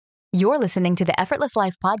You're listening to the Effortless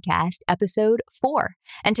Life Podcast, episode 4.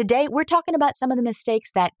 And today we're talking about some of the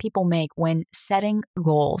mistakes that people make when setting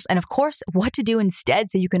goals. And of course, what to do instead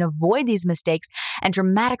so you can avoid these mistakes and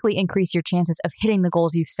dramatically increase your chances of hitting the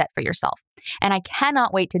goals you've set for yourself. And I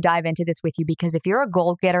cannot wait to dive into this with you because if you're a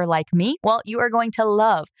goal getter like me, well, you are going to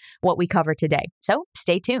love what we cover today. So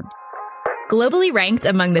stay tuned. Globally ranked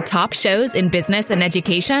among the top shows in business and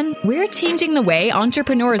education, we're changing the way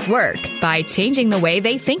entrepreneurs work by changing the way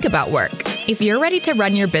they think about work. If you're ready to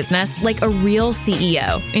run your business like a real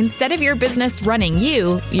CEO, instead of your business running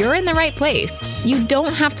you, you're in the right place. You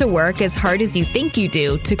don't have to work as hard as you think you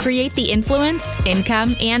do to create the influence,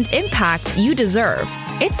 income, and impact you deserve.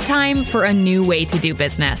 It's time for a new way to do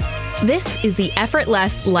business. This is the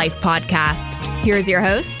Effortless Life Podcast. Here's your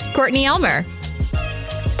host, Courtney Elmer.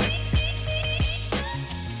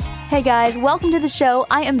 Hey guys, welcome to the show.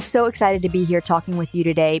 I am so excited to be here talking with you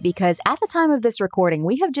today because at the time of this recording,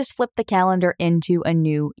 we have just flipped the calendar into a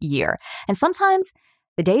new year. And sometimes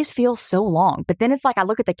the days feel so long, but then it's like I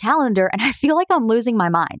look at the calendar and I feel like I'm losing my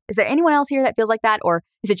mind. Is there anyone else here that feels like that, or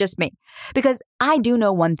is it just me? Because I do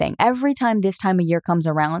know one thing. Every time this time of year comes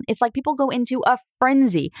around, it's like people go into a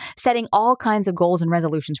frenzy, setting all kinds of goals and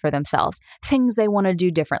resolutions for themselves, things they want to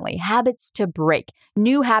do differently, habits to break,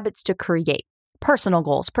 new habits to create. Personal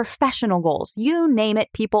goals, professional goals, you name it,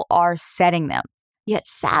 people are setting them. Yet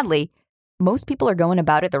sadly, most people are going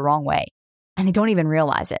about it the wrong way, and they don't even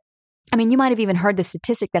realize it. I mean, you might have even heard the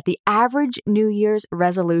statistic that the average New Year's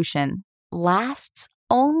resolution lasts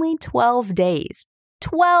only 12 days.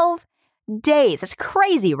 12 days. That's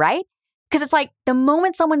crazy, right? Because it's like the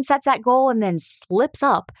moment someone sets that goal and then slips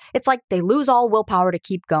up, it's like they lose all willpower to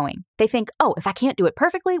keep going. They think, oh, if I can't do it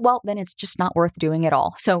perfectly, well, then it's just not worth doing at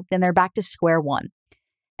all. So then they're back to square one.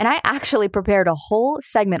 And I actually prepared a whole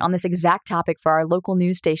segment on this exact topic for our local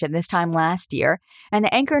news station this time last year. And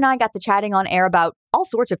the anchor and I got to chatting on air about all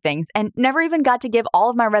sorts of things and never even got to give all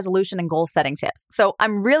of my resolution and goal setting tips. So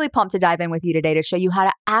I'm really pumped to dive in with you today to show you how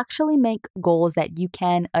to actually make goals that you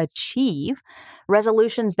can achieve,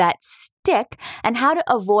 resolutions that stick, and how to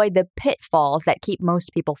avoid the pitfalls that keep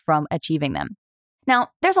most people from achieving them. Now,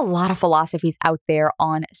 there's a lot of philosophies out there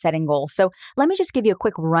on setting goals. So let me just give you a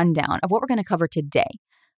quick rundown of what we're going to cover today.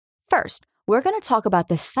 First, we're going to talk about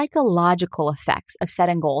the psychological effects of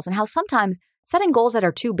setting goals and how sometimes setting goals that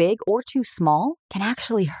are too big or too small can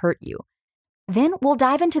actually hurt you. Then we'll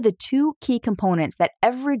dive into the 2 key components that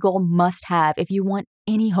every goal must have if you want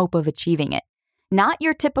any hope of achieving it. Not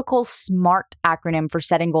your typical SMART acronym for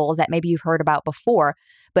setting goals that maybe you've heard about before,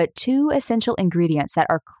 but 2 essential ingredients that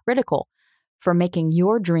are critical for making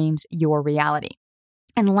your dreams your reality.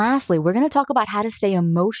 And lastly, we're going to talk about how to stay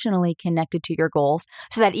emotionally connected to your goals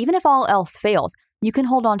so that even if all else fails, you can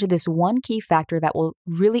hold on to this one key factor that will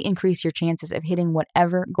really increase your chances of hitting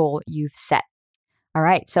whatever goal you've set. All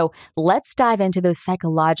right, so let's dive into those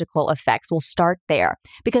psychological effects. We'll start there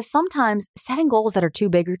because sometimes setting goals that are too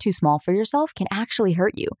big or too small for yourself can actually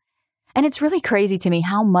hurt you. And it's really crazy to me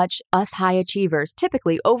how much us high achievers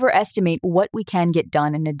typically overestimate what we can get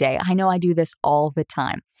done in a day. I know I do this all the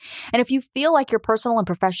time. And if you feel like your personal and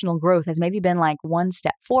professional growth has maybe been like 1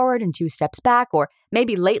 step forward and 2 steps back, or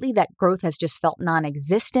maybe lately that growth has just felt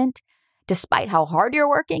non-existent, despite how hard you're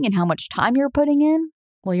working and how much time you're putting in,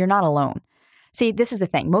 well, you're not alone. See, this is the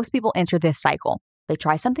thing. Most people enter this cycle. They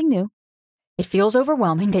try something new. It feels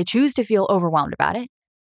overwhelming. They choose to feel overwhelmed about it.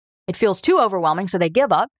 It feels too overwhelming, so they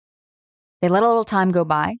give up. They let a little time go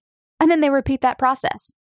by, and then they repeat that process.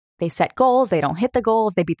 They set goals, they don't hit the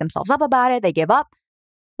goals, they beat themselves up about it, they give up,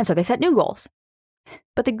 and so they set new goals.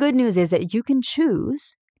 But the good news is that you can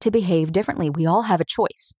choose to behave differently. We all have a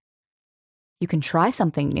choice. You can try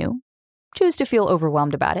something new, choose to feel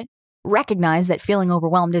overwhelmed about it, recognize that feeling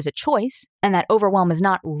overwhelmed is a choice, and that overwhelm is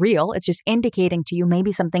not real. It's just indicating to you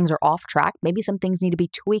maybe some things are off track, maybe some things need to be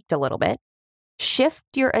tweaked a little bit. Shift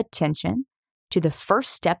your attention to the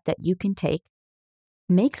first step that you can take,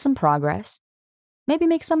 make some progress, maybe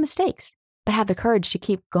make some mistakes, but have the courage to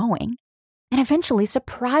keep going, and eventually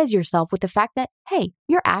surprise yourself with the fact that, hey,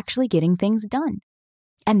 you're actually getting things done.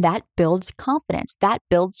 And that builds confidence. That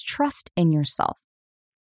builds trust in yourself.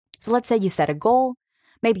 So let's say you set a goal,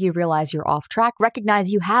 maybe you realize you're off track,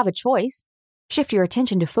 recognize you have a choice, shift your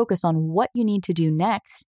attention to focus on what you need to do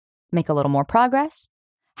next, make a little more progress,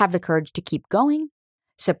 have the courage to keep going,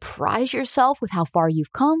 surprise yourself with how far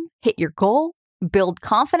you've come, hit your goal, build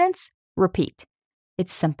confidence, repeat.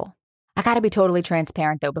 It's simple. I got to be totally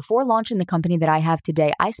transparent though. Before launching the company that I have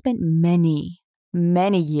today, I spent many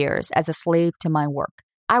years as a slave to my work.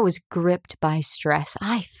 I was gripped by stress.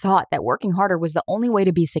 I thought that working harder was the only way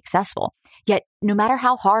to be successful. Yet, no matter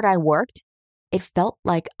how hard I worked, it felt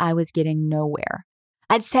like I was getting nowhere.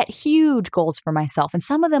 I'd set huge goals for myself, and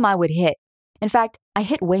some of them I would hit. In fact, I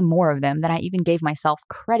hit way more of them than I even gave myself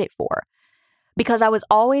credit for, because I was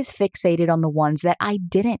always fixated on the ones that I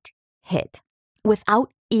didn't hit.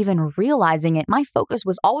 Without even realizing it, my focus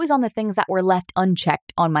was always on the things that were left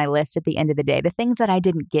unchecked on my list at the end of the day, the things that I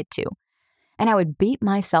didn't get to. And I would beat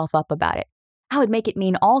myself up about it. I would make it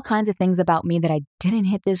mean all kinds of things about me that I didn't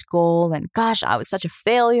hit this goal, and gosh, I was such a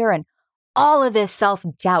failure, and all of this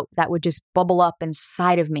self-doubt that would just bubble up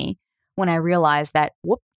inside of me when I realized that,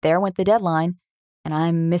 whoop, there went the deadline, and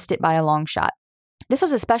I missed it by a long shot. This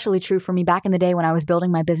was especially true for me back in the day when I was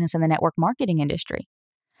building my business in the network marketing industry.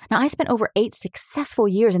 Now, I spent over 8 successful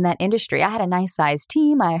years in that industry. I had a nice sized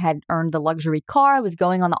team. I had earned the luxury car. I was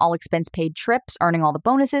going on the all expense paid trips, earning all the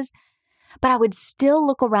bonuses. But I would still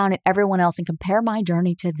look around at everyone else and compare my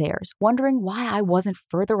journey to theirs, wondering why I wasn't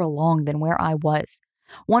further along than where I was,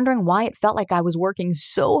 wondering why it felt like I was working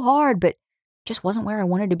so hard, but just wasn't where I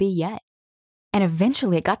wanted to be yet. And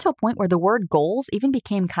eventually it got to a point where the word goals even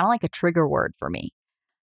became kind of like a trigger word for me.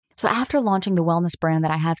 So after launching the wellness brand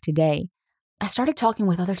that I have today, I started talking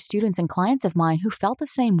with other students and clients of mine who felt the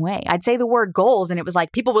same way. I'd say the word goals and it was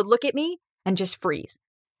like people would look at me and just freeze.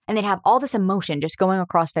 And they'd have all this emotion just going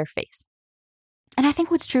across their face. And I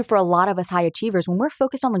think what's true for a lot of us high achievers, when we're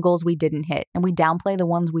focused on the goals we didn't hit and we downplay the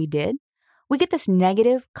ones we did, we get this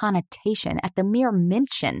negative connotation at the mere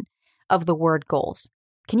mention of the word goals.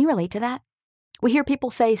 Can you relate to that? We hear people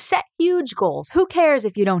say, set huge goals. Who cares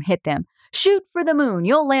if you don't hit them? Shoot for the moon.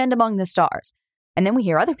 You'll land among the stars. And then we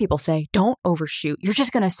hear other people say, don't overshoot. You're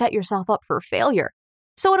just going to set yourself up for failure.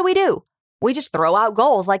 So what do? We just throw out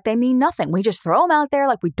goals like they mean nothing. We just throw them out there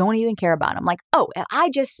like we don't even care about them. Like, oh, if I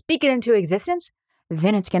just speak it into existence,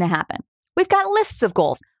 then it's going to happen. We've got lists of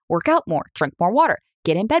goals. Work out more, drink more water,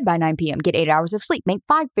 get in bed by 9 p.m., get 8 hours of sleep, make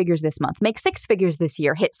 5 figures this month, make 6 figures this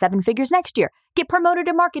year, hit 7 figures next year, get promoted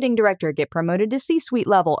to marketing director, get promoted to C-suite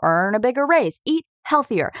level, earn a bigger raise, eat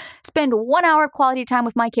healthier, spend 1 hour of quality time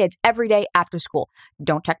with my kids every day after school.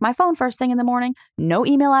 Don't check my phone first thing in the morning, no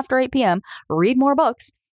email after 8 p.m., read more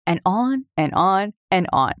books, and on and on and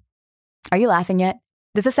on. Are you laughing yet?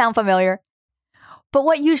 Does this sound familiar? But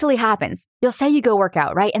what usually happens, you'll say you go work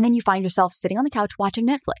out, right? And then you find yourself sitting on the couch watching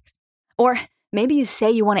Netflix. Or maybe you say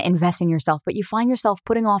you want to invest in yourself, but you find yourself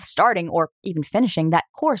putting off starting or even finishing that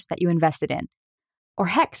course that you invested in. Or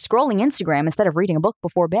heck, scrolling Instagram instead of reading a book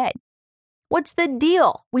before bed. What's the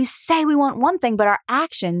deal? We say we want one thing, but our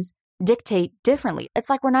actions dictate differently. It's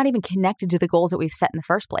like we're not even connected to the goals that we've set in the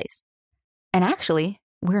first place. And actually,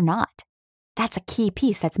 we're not. That's a key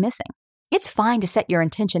piece that's missing. It's fine to set your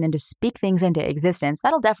intention and to speak things into existence.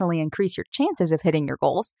 That'll definitely increase your chances of hitting your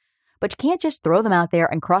goals. But you can't just throw them out there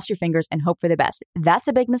and cross your fingers and hope for the best. That's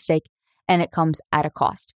a big mistake, and it comes at a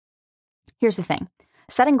cost. Here's the thing.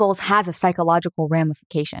 Setting goals has a psychological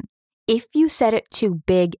ramification. If you set it too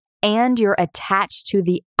big and you're attached to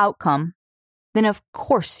the outcome, then of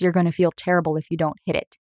course you're going to feel terrible if you don't hit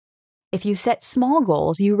it. If you set small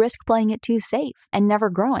goals, you risk playing it too safe and never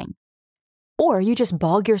growing. Or you just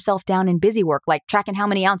bog yourself down in busy work, like tracking how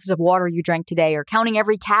many ounces of water you drank today or counting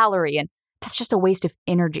every calorie, and that's just a waste of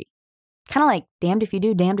energy. Kind of like damned if you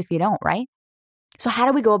do, damned if you don't, right? So how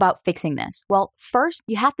do we go about fixing this? Well, first,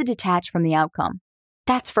 you have to detach from the outcome.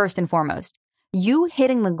 That's first and foremost. You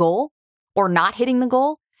hitting the goal or not hitting the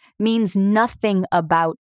goal means nothing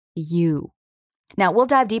about you. Now, we'll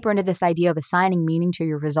dive deeper into this idea of assigning meaning to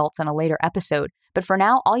your results in a later episode, but for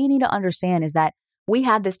now, all you need to understand is that we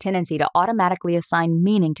have this tendency to automatically assign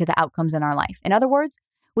meaning to the outcomes in our life. In other words,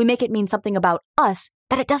 we make it mean something about us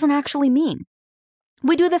that it doesn't actually mean.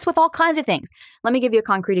 We do this with all kinds of things. Let me give you a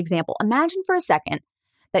concrete example. Imagine for a second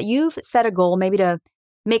that you've set a goal maybe to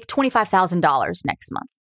make $25,000 next month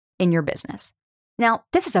in your business. Now,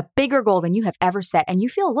 this is a bigger goal than you have ever set, and you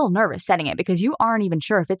feel a little nervous setting it because you aren't even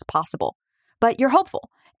sure if it's possible. But you're hopeful.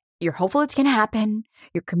 You're hopeful it's going to happen.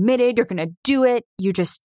 You're committed. You're going to do it. You're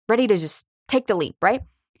just ready to just take the leap, right?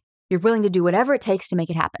 You're willing to do whatever it takes to make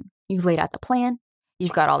it happen. You've laid out the plan.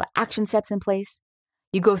 You've got all the action steps in place.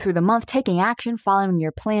 You go through the month taking action, following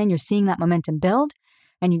your plan. You're seeing that momentum build,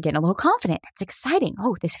 and you're getting a little confident. It's exciting.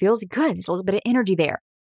 Oh, this feels good. There's a little bit of energy there.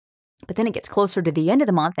 But then it gets closer to the end of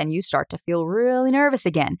the month, and you start to feel really nervous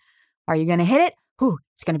again. Are you going to hit it?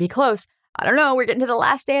 It's going to be close. I don't know. We're getting to the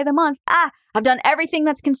last day of the month. I've done everything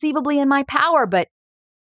that's conceivably in my power, but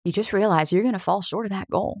you just realize you're going to fall short of that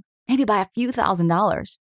goal. Maybe by a few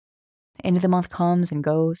 $1,000s. The end of the month comes and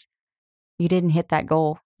goes. You didn't hit that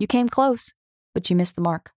goal. You came close, but you missed the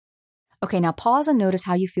mark. Okay, now pause and notice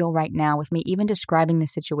how you feel right now with me even describing the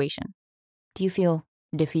situation. Do you feel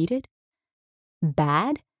defeated?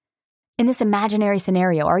 Bad? In this imaginary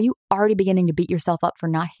scenario, are you already beginning to beat yourself up for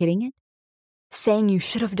not hitting it? Saying you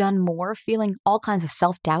should have done more, feeling all kinds of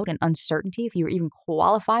self-doubt and uncertainty if you were even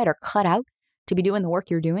qualified or cut out to be doing the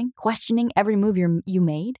work you're doing? Questioning every move you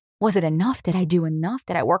made? Was it enough? Did I do enough?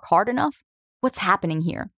 Did I work hard enough? What's happening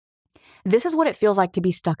here? This is what it feels like to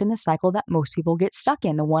be stuck in the cycle that most people get stuck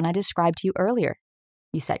in, the one I described to you earlier.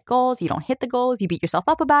 You set goals, you don't hit the goals, you beat yourself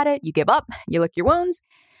up about it, you give up, you lick your wounds,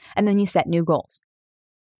 and then you set new goals.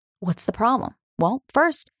 What's the problem? Well,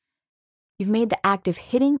 first, you've made the act of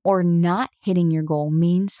hitting or not hitting your goal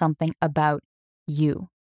mean something about you.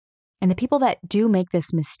 And the people that do make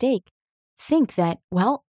this mistake think that,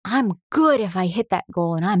 well, I'm good if I hit that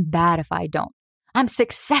goal and I'm bad if I don't. I'm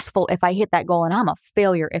successful if I hit that goal and I'm a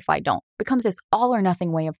failure if I don't. It becomes this all or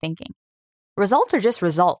nothing way of thinking. Results are just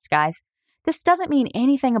results, guys. This doesn't mean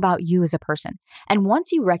anything about you as a person. And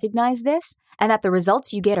once you recognize this and that the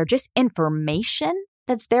results you get are just information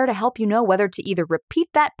that's there to help you know whether to either repeat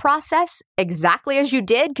that process exactly as you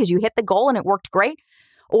did because you hit the goal and it worked great,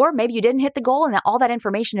 or maybe you didn't hit the goal and that all that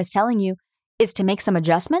information is telling you is to make some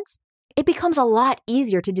adjustments, it becomes a lot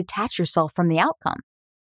easier to detach yourself from the outcome.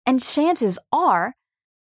 And chances are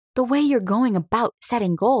the way you're going about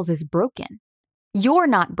setting goals is broken. You're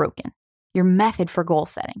not broken. Your method for goal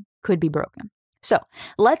setting could be broken. So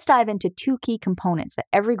let's dive into 2 key components that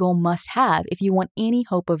every goal must have if you want any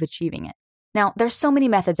hope of achieving it. Now, there's so many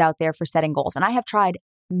methods out there for setting goals, and I have tried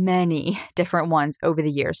many different ones over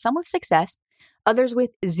the years, some with success, others with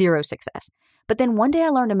zero success. But then one day I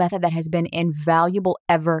learned a method that has been invaluable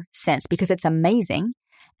ever since because it's amazing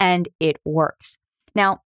and it works.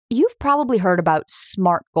 Now, you've probably heard about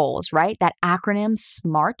SMART goals, right? That acronym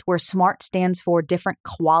SMART, where SMART stands for different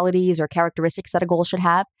qualities or characteristics that a goal should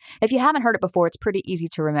have. If you haven't heard it before, it's pretty easy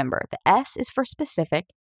to remember. The S is for specific,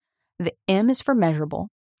 the M is for measurable,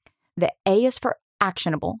 the A is for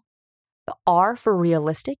actionable, the R for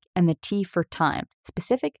realistic, and the T for timed.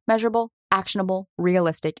 Specific, measurable, actionable,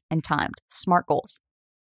 realistic, and timed. SMART goals.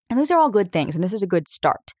 And those are all good things, and this is a good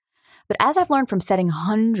start. But as I've learned from setting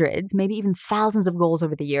hundreds, maybe even thousands of goals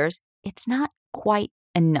over the years, it's not quite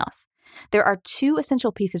enough. There are 2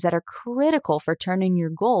 essential pieces that are critical for turning your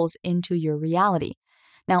goals into your reality.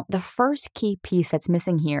 Now, the first key piece that's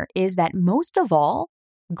missing here is that most of all,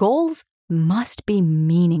 goals must be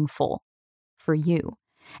meaningful for you.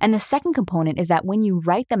 And the second component is that when you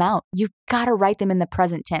write them out, you've got to write them in the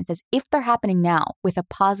present tense as if they're happening now with a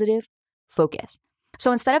positive focus.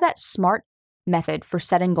 So instead of that SMART method for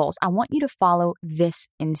setting goals, I want you to follow this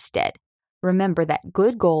instead. Remember that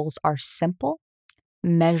good goals are simple,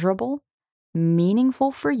 measurable,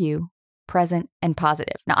 meaningful for you, present, and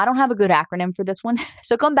positive. Now, I don't have a good acronym for this one,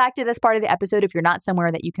 so come back to this part of the episode if you're not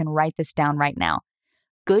somewhere that you can write this down right now.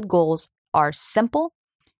 Good goals are simple,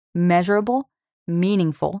 measurable,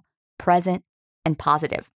 meaningful, present, and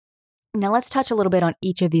positive. Now, let's touch a little bit on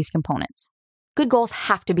each of these components. Good goals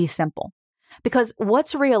have to be simple. Because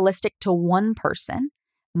what's realistic to one person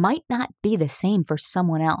might not be the same for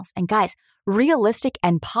someone else. And guys, realistic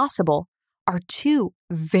and possible are 2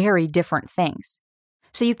 very different things.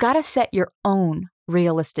 So you've got to set your own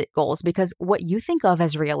realistic goals because what you think of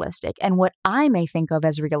as realistic and what I may think of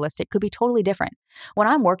as realistic could be totally different. When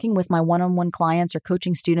I'm working with my one-on-one clients or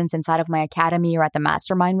coaching students inside of my academy or at the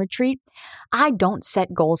mastermind retreat, I don't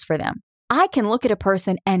set goals for them. I can look at a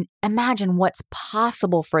person and imagine what's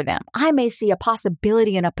possible for them. I may see a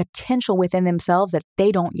possibility and a potential within themselves that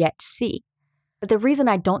they don't yet see. But the reason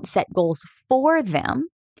I don't set goals for them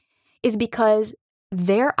is because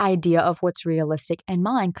their idea of what's realistic and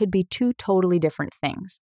mine could be 2 totally different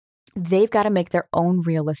things. They've got to make their own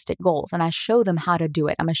realistic goals, and I show them how to do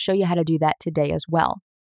it. I'm going to show you how to do that today as well.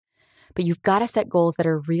 But you've got to set goals that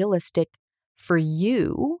are realistic for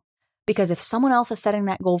you. Because if someone else is setting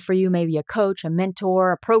that goal for you, maybe a coach, a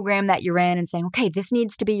mentor, a program that you're in and saying, okay, this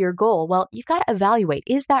needs to be your goal. Well, you've got to evaluate,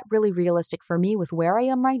 is that really realistic for me with where I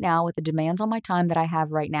am right now, with the demands on my time that I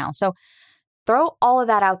have right now? So throw all of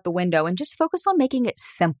that out the window and just focus on making it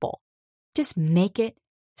simple. Just make it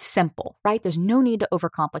simple, right? There's no need to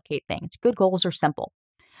overcomplicate things. Good goals are simple.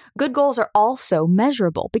 Good goals are also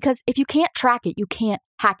measurable because if you can't track it, you can't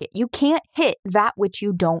hack it. You can't hit that which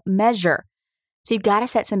you don't measure. So you've got to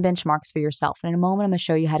set some benchmarks for yourself. And in a moment, I'm going to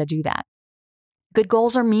show you how to do that. Good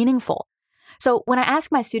goals are meaningful. So when I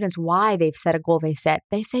ask my students why they've set a goal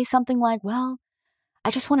they say something like, well, I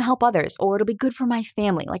just want to help others, or it'll be good for my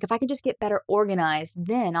family. Like if I can just get better organized,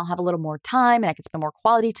 then I'll have a little more time and I can spend more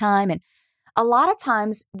quality time. And a lot of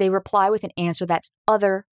times they reply with an answer that's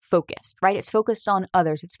other focused, right? It's focused on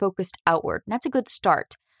others. It's focused outward. And that's a good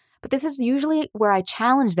start. But this is usually where I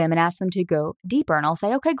challenge them and ask them to go deeper. And I'll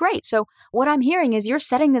say, okay, great. So what I'm hearing is you're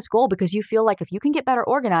setting this goal because you feel like if you can get better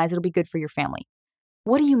organized, it'll be good for your family.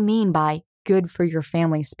 What do you mean by good for your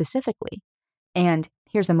family specifically? And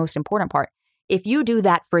here's the most important part. If you do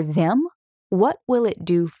that for them, what will it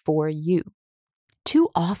do for you? Too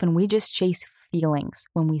often we just chase feelings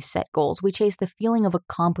when we set goals. We chase the feeling of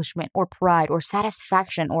accomplishment or pride or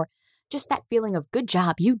satisfaction or just that feeling of good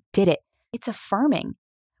job, you did it. It's affirming.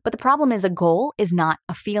 But the problem is a goal is not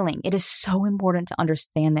a feeling. It is so important to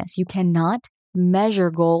understand this. You cannot measure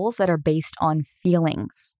goals that are based on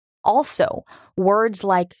feelings. Also, words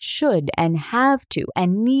like should and have to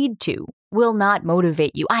and need to will not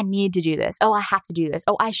motivate you. I need to do this. Oh, I have to do this.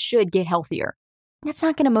 Oh, I should get healthier. That's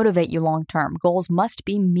not going to motivate you long term. Goals must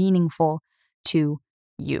be meaningful to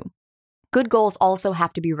you. Good goals also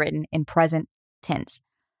have to be written in present tense.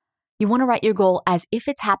 You want to write your goal as if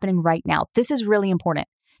it's happening right now. This is really important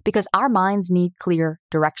because our minds need clear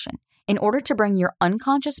direction. In order to bring your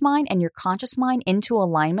unconscious mind and your conscious mind into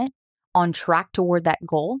alignment on track toward that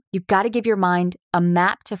goal, you've got to give your mind a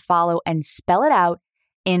map to follow and spell it out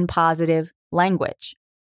in positive language.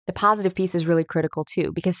 The positive piece is really critical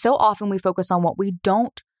too, because so often we focus on what we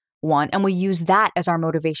don't want and we use that as our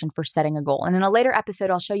motivation for setting a goal. And in a later episode,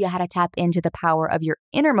 I'll show you how to tap into the power of your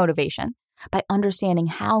inner motivation by understanding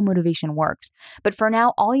how motivation works. But for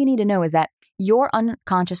now, all you need to know is that your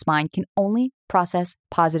unconscious mind can only process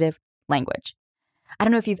positive language. I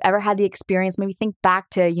don't know if you've ever had the experience, maybe think back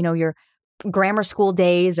to, your grammar school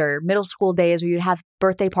days or middle school days where you'd have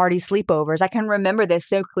birthday party sleepovers. I can remember this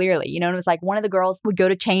so clearly. And it was like one of the girls would go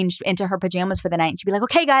to change into her pajamas for the night and she'd be like,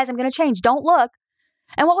 okay, guys, I'm going to change. Don't look.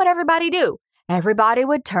 And what would everybody do? Everybody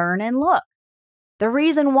would turn and look. The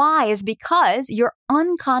reason why is because your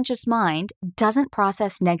unconscious mind doesn't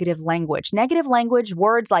process negative language. Negative language,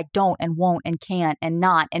 words like don't and won't and can't and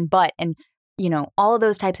not and but and, all of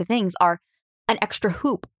those types of things are an extra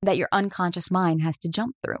hoop that your unconscious mind has to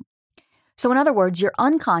jump through. So in other words, your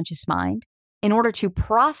unconscious mind, in order to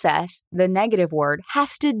process the negative word,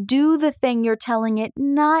 has to do the thing you're telling it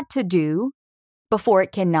not to do before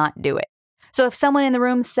it cannot do it. So if someone in the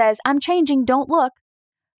room says, I'm changing, don't look,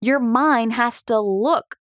 your mind has to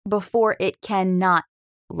look before it cannot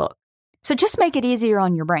look. So just make it easier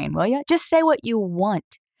on your brain, will you? Just say what you want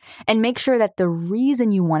and make sure that the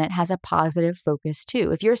reason you want it has a positive focus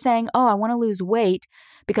too. If you're saying, oh, I want to lose weight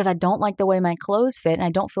because I don't like the way my clothes fit and I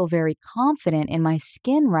don't feel very confident in my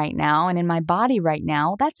skin right now and in my body right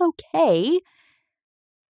now, that's okay.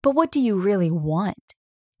 But what do you really want?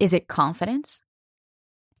 Is it confidence?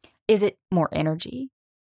 Is it more energy?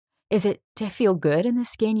 Is it to feel good in the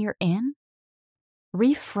skin you're in?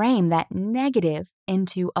 Reframe that negative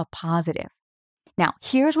into a positive. Now,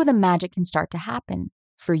 here's where the magic can start to happen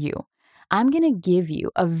for you. I'm going to give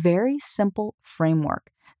you a very simple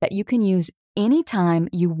framework that you can use anytime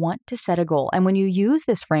you want to set a goal. And when you use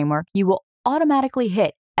this framework, you will automatically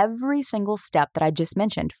hit every single step that I just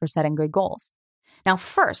mentioned for setting good goals. Now,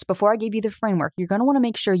 first, before I give you the framework, you're going to want to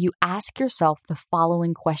make sure you ask yourself the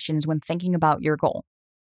following questions when thinking about your goal.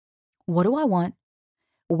 What do I want?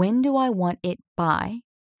 When do I want it by?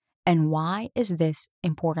 And why is this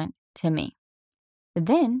important to me?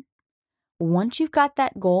 Then, once you've got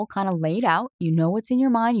that goal kind of laid out, you know what's in your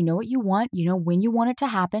mind, you know what you want, you know when you want it to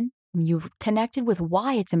happen, you've connected with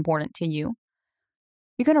why it's important to you,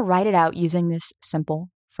 you're going to write it out using this simple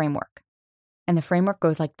framework. And the framework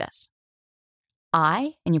goes like this.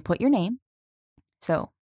 I, and you put your name. So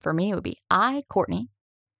for me, it would be I, Courtney,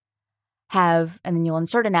 have, and then you'll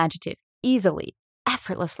insert an adjective, easily,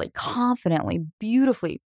 effortlessly, confidently,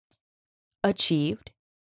 beautifully achieved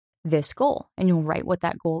this goal. And you'll write what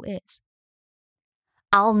that goal is.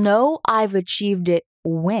 I'll know I've achieved it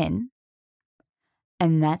when,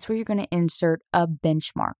 and that's where you're going to insert a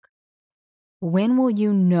benchmark. When will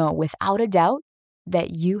you know without a doubt that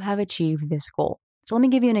you have achieved this goal? So let me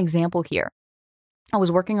give you an example here. I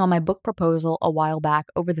was working on my book proposal a while back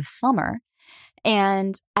over the summer,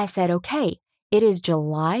 and I said, okay, it is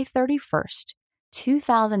July 31st,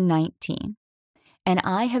 2019, and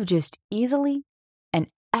I have just easily and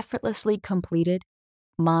effortlessly completed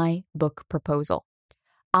my book proposal.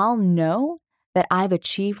 I'll know that I've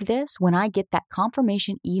achieved this when I get that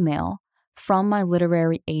confirmation email from my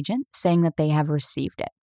literary agent saying that they have received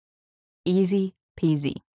it. Easy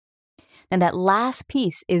peasy. And that last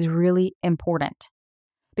piece is really important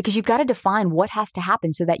because you've got to define what has to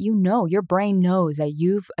happen so that you know, your brain knows that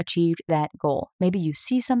you've achieved that goal. Maybe you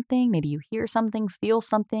see something, maybe you hear something, feel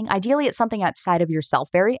something. Ideally, it's something outside of yourself,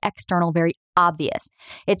 very external, very obvious.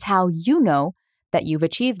 It's how you know that you've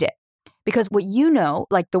achieved it. Because what you know,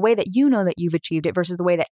 like the way that you know that you've achieved it versus the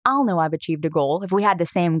way that I'll know I've achieved a goal, if we had the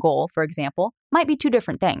same goal, for example, might be two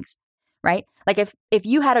different things, right? Like if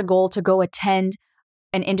you had a goal to go attend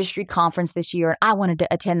an industry conference this year and I wanted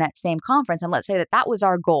to attend that same conference, and let's say that was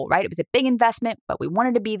our goal, right? It was a big investment, but we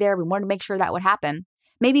wanted to be there. We wanted to make sure that would happen.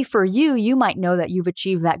 Maybe for you, you might know that you've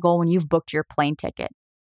achieved that goal when you've booked your plane ticket.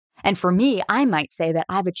 And for me, I might say that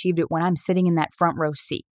I've achieved it when I'm sitting in that front row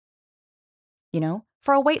seat.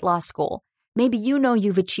 For a weight loss goal, maybe you know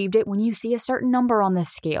you've achieved it when you see a certain number on the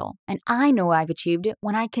scale. And I know I've achieved it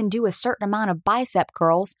when I can do a certain amount of bicep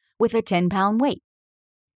curls with a 10-pound weight.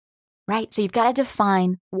 Right? So you've got to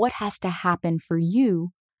define what has to happen for you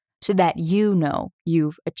so that you know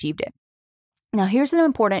you've achieved it. Now, here's an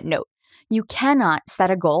important note. You cannot set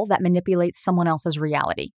a goal that manipulates someone else's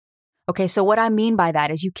reality. Okay, so what I mean by that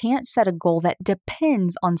is you can't set a goal that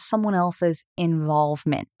depends on someone else's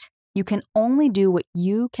involvement. You can only do what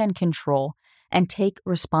you can control and take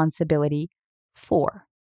responsibility for.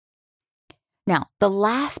 Now, the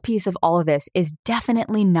last piece of all of this is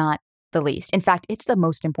definitely not the least. In fact, it's the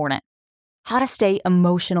most important. How to stay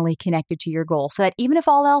emotionally connected to your goal so that even if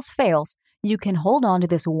all else fails, you can hold on to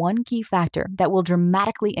this one key factor that will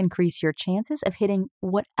dramatically increase your chances of hitting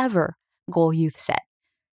whatever goal you've set.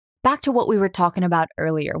 Back to what we were talking about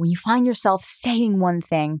earlier, when you find yourself saying one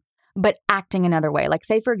thing, but acting another way. Like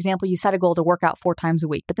say, for example, you set a goal to work out 4 times a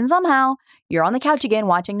week, but then somehow you're on the couch again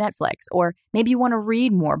watching Netflix. Or maybe you want to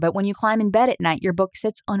read more, but when you climb in bed at night, your book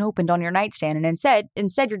sits unopened on your nightstand. And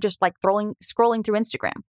instead you're just like scrolling through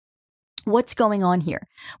Instagram. What's going on here?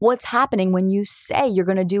 What's happening when you say you're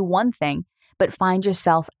going to do one thing, but find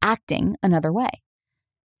yourself acting another way?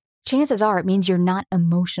 Chances are it means you're not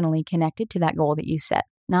emotionally connected to that goal that you set.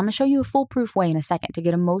 Now, I'm going to show you a foolproof way in a second to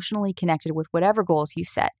get emotionally connected with whatever goals you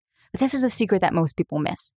set. But this is a secret that most people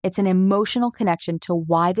miss. It's an emotional connection to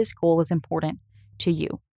why this goal is important to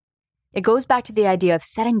you. It goes back to the idea of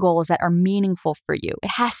setting goals that are meaningful for you.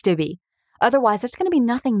 It has to be. Otherwise, there's going to be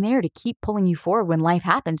nothing there to keep pulling you forward when life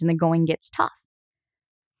happens and the going gets tough.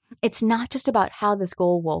 It's not just about how this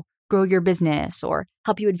goal will grow your business or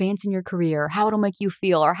help you advance in your career, or how it'll make you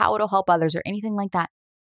feel, or how it'll help others, or anything like that.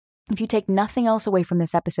 If you take nothing else away from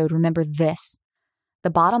this episode, remember this. The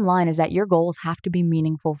bottom line is that your goals have to be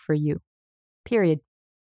meaningful for you. Period.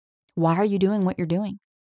 Why are you doing what you're doing?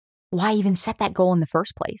 Why even set that goal in the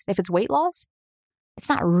first place? If it's weight loss, it's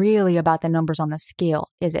not really about the numbers on the scale,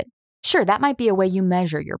 is it? Sure, that might be a way you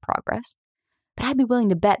measure your progress, but I'd be willing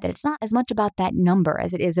to bet that it's not as much about that number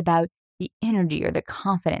as it is about the energy or the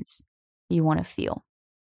confidence you want to feel.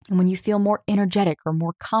 And when you feel more energetic or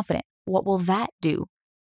more confident, what will that do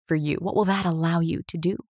for you? What will that allow you to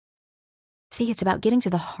do? See, it's about getting to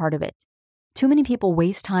the heart of it. Too many people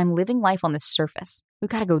waste time living life on the surface. We've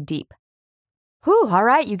got to go deep. Whew, all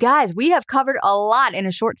right, you guys, we have covered a lot in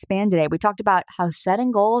a short span today. We talked about how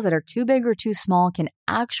setting goals that are too big or too small can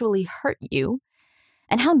actually hurt you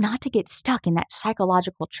and how not to get stuck in that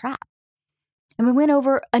psychological trap. And we went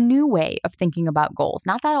over a new way of thinking about goals,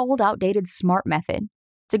 not that old, outdated SMART method.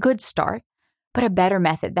 It's a good start, but a better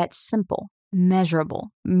method that's simple, measurable,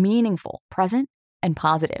 meaningful, present, and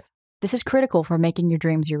positive. This is critical for making your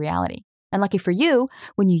dreams your reality. And lucky for you,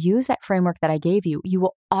 when you use that framework that I gave you, you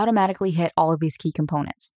will automatically hit all of these key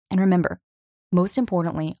components. And remember, most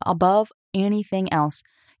importantly, above anything else,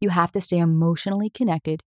 you have to stay emotionally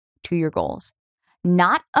connected to your goals.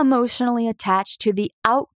 Not emotionally attached to the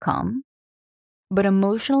outcome, but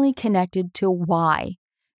emotionally connected to why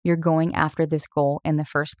you're going after this goal in the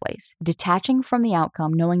first place. Detaching from the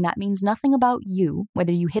outcome, knowing that means nothing about you,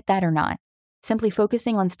 whether you hit that or not. Simply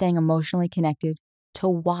focusing on staying emotionally connected to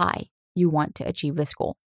why you want to achieve this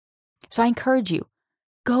goal. So I encourage you,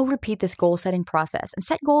 go repeat this goal setting process and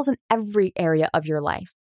set goals in every area of your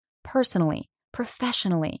life. Personally,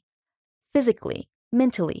 professionally, physically,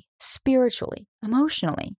 mentally, spiritually,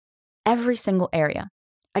 emotionally, every single area.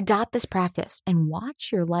 Adopt this practice and watch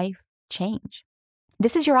your life change.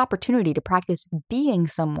 This is your opportunity to practice being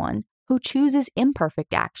someone who chooses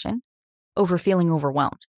imperfect action over feeling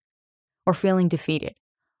overwhelmed, or feeling defeated,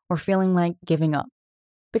 or feeling like giving up.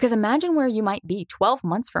 Because imagine where you might be 12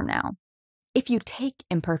 months from now if you take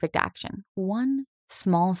imperfect action, one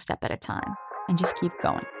small step at a time, and just keep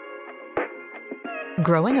going.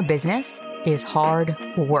 Growing a business is hard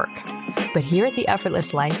work, but here at The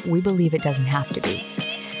Effortless Life, we believe it doesn't have to be.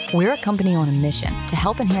 We're a company on a mission to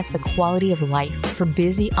help enhance the quality of life for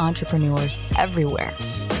busy entrepreneurs everywhere.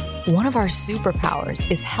 One of our superpowers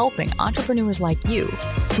is helping entrepreneurs like you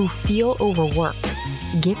who feel overworked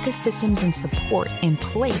get the systems and support in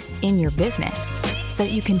place in your business so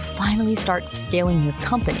that you can finally start scaling your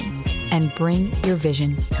company and bring your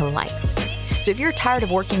vision to life. So if you're tired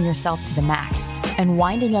of working yourself to the max and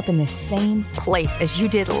winding up in the same place as you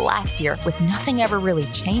did last year with nothing ever really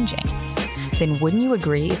changing, then wouldn't you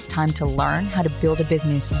agree it's time to learn how to build a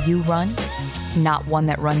business you run, not one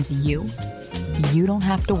that runs you? You don't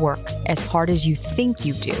have to work as hard as you think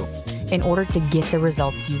you do in order to get the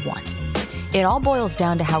results you want. It all boils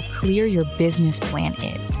down to how clear your business plan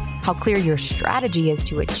is, how clear your strategy is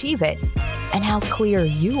to achieve it, and how clear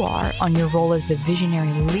you are on your role as the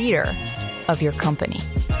visionary leader of your company.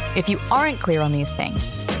 If you aren't clear on these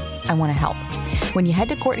things, I want to help. When you head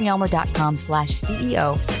to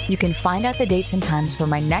CourtneyElmer.com/CEO, you can find out the dates and times for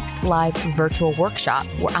my next live virtual workshop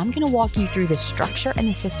where I'm going to walk you through the structure and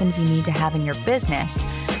the systems you need to have in your business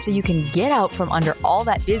so you can get out from under all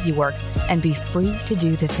that busy work and be free to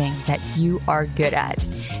do the things that you are good at.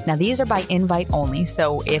 Now, these are by invite only,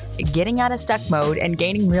 so if getting out of stuck mode and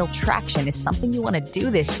gaining real traction is something you want to do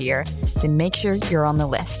this year, then make sure you're on the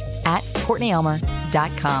list at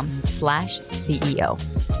CourtneyElmer.com/CEO.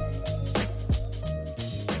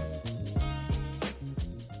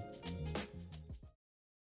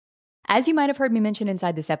 As you might have heard me mention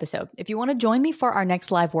inside this episode, if you want to join me for our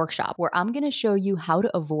next live workshop where I'm going to show you how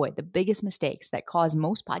to avoid the biggest mistakes that cause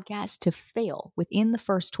most podcasts to fail within the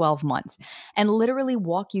first 12 months and literally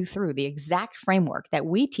walk you through the exact framework that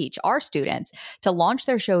we teach our students to launch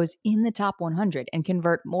their shows in the top 100 and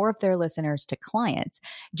convert more of their listeners to clients,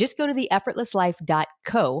 just go to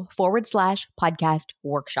theeffortlesslife.co/podcast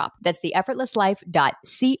workshop. That's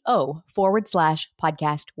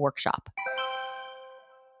theeffortlesslife.co/podcast workshop.